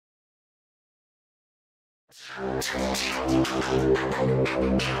Good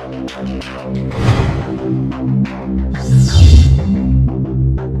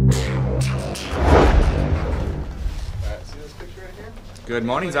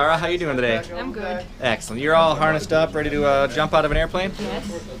morning, Zahra. How are you doing today? I'm good. Excellent. You're all harnessed up, ready to jump out of an airplane?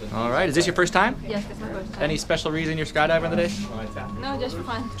 Yes. All right. Is this your first time? Yes, that's my first time. Any special reason you're skydiving today? No, just for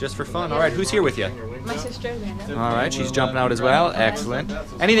fun. Just for fun. All right. Who's here with you? My sister, Linda. All right. She's jumping out as well. Excellent.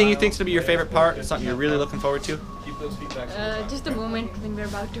 Anything you think's to be your favorite part? Something you're really looking forward to? Just the moment when we're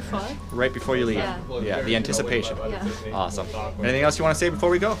about to fall. Right before you leave. Yeah. The anticipation. Yeah. Awesome. Anything else you want to say before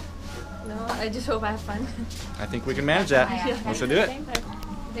we go? No, I just hope I have fun. I think we can manage that. We should do it.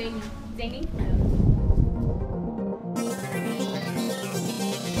 Zany?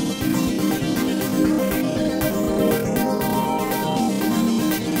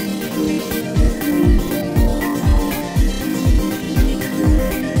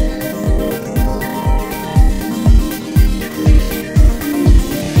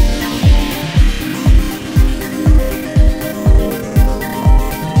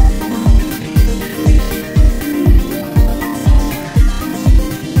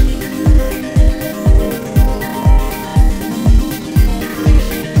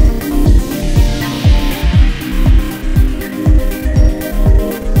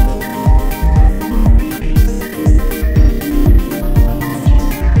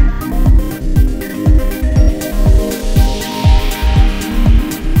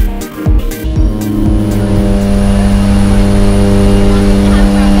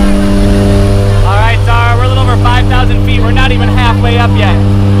 Up yet.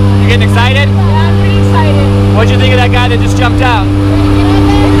 You getting excited? Yeah, I'm pretty excited. What'd you think of that guy that just jumped out?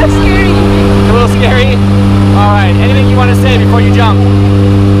 It looks scary. A little scary? Alright, anything you want to say before you jump?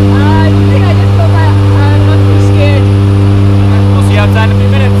 I think I just hope I'm not too scared. We'll see you outside in a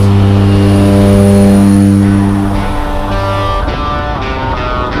few minutes.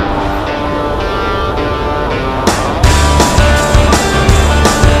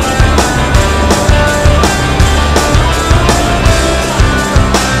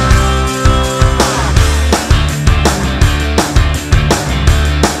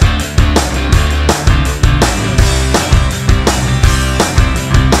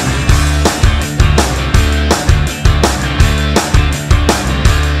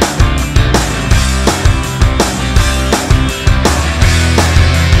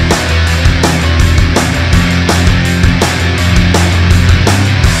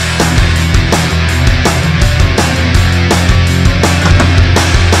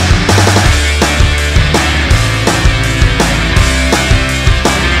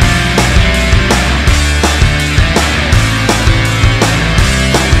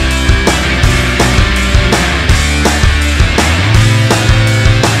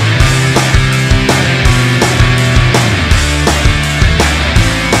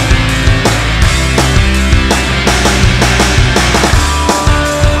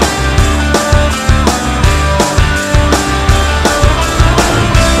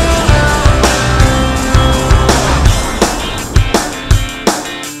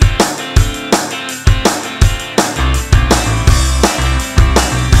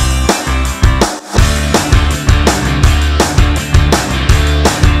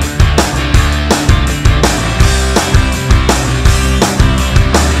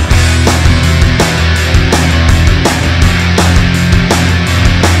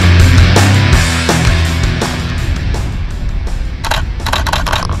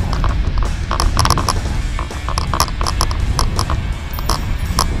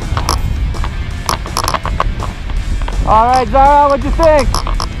 All right, Zahra, what'd you think?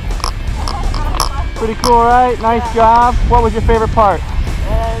 Pretty cool, right? Nice job. What was your favorite part?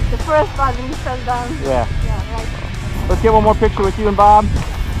 The first part when you fell down. Yeah. Yeah, right. Let's get one more picture with you and Bob.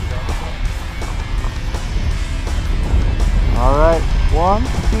 All right, 1, 2,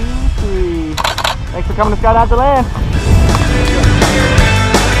 3. Thanks for coming to Skydive Deland.